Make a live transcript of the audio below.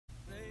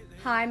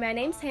Hi, my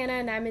name's Hannah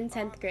and I'm in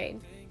 10th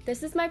grade.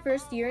 This is my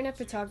first year in a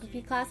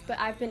photography class, but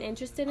I've been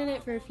interested in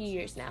it for a few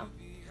years now.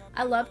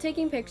 I love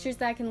taking pictures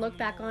that I can look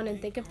back on and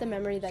think of the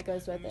memory that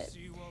goes with it.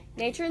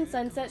 Nature and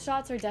sunset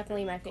shots are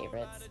definitely my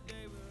favorites.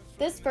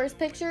 This first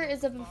picture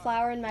is of a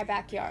flower in my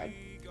backyard.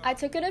 I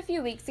took it a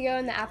few weeks ago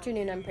in the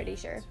afternoon, I'm pretty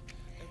sure.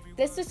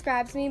 This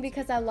describes me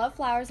because I love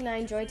flowers and I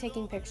enjoy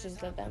taking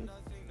pictures of them.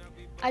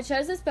 I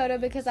chose this photo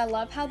because I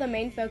love how the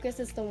main focus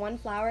is the one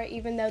flower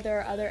even though there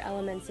are other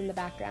elements in the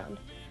background.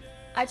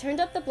 I turned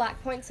up the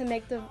black point to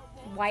make the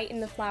white in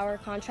the flower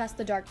contrast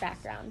the dark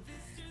background.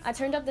 I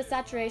turned up the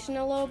saturation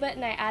a little bit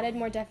and I added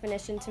more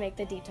definition to make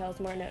the details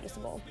more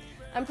noticeable.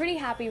 I'm pretty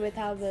happy with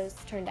how this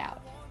turned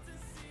out.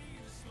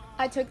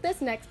 I took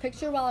this next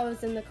picture while I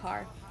was in the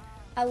car.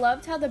 I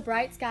loved how the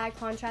bright sky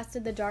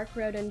contrasted the dark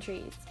road and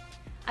trees.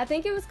 I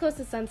think it was close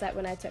to sunset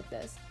when I took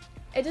this.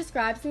 It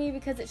describes me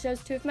because it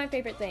shows two of my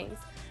favorite things,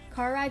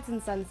 car rides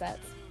and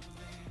sunsets.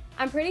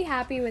 I'm pretty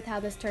happy with how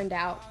this turned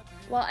out.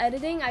 While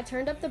editing, I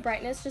turned up the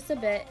brightness just a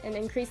bit and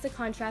increased the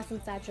contrast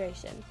and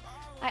saturation.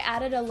 I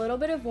added a little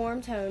bit of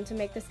warm tone to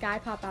make the sky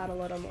pop out a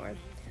little more.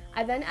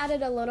 I then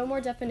added a little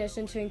more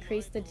definition to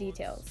increase the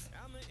details.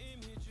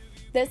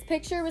 This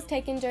picture was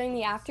taken during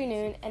the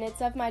afternoon and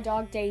it's of my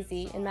dog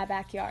Daisy in my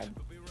backyard.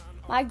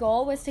 My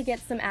goal was to get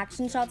some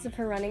action shots of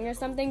her running or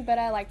something, but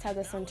I liked how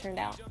this one turned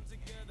out.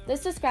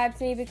 This describes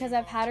me because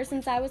I've had her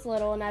since I was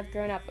little and I've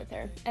grown up with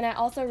her, and I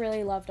also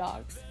really love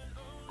dogs.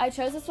 I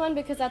chose this one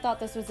because I thought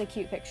this was a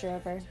cute picture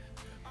of her.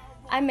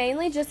 I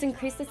mainly just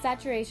increased the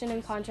saturation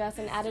and contrast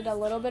and added a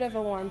little bit of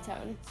a warm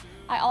tone.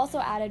 I also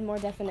added more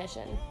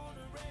definition.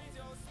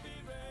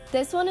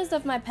 This one is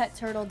of my pet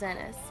turtle,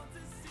 Dennis.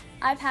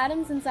 I've had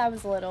him since I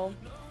was little,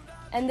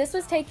 and this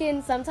was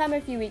taken sometime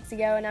a few weeks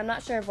ago and I'm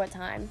not sure of what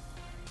time.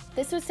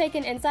 This was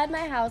taken inside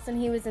my house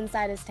and he was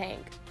inside his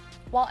tank.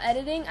 While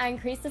editing, I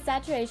increased the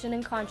saturation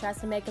and contrast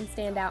to make him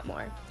stand out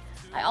more.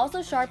 I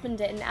also sharpened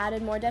it and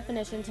added more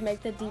definition to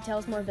make the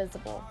details more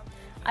visible.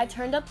 I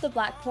turned up the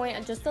black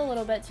point just a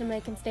little bit to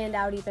make him stand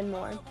out even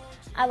more.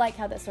 I like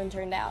how this one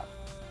turned out.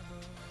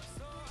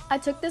 I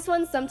took this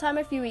one sometime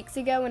a few weeks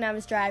ago when I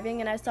was driving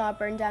and I saw a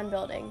burned down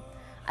building.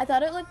 I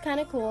thought it looked kind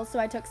of cool, so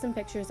I took some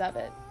pictures of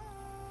it.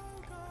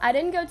 I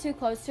didn't go too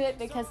close to it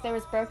because there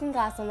was broken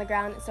glass on the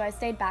ground, so I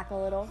stayed back a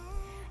little.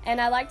 And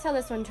I liked how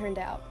this one turned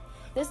out.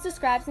 This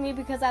describes me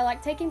because I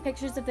like taking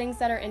pictures of things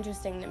that are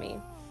interesting to me.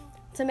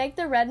 To make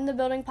the red in the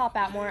building pop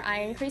out more, I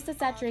increased the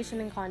saturation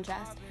and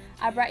contrast.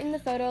 I brightened the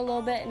photo a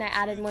little bit and I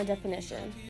added more definition.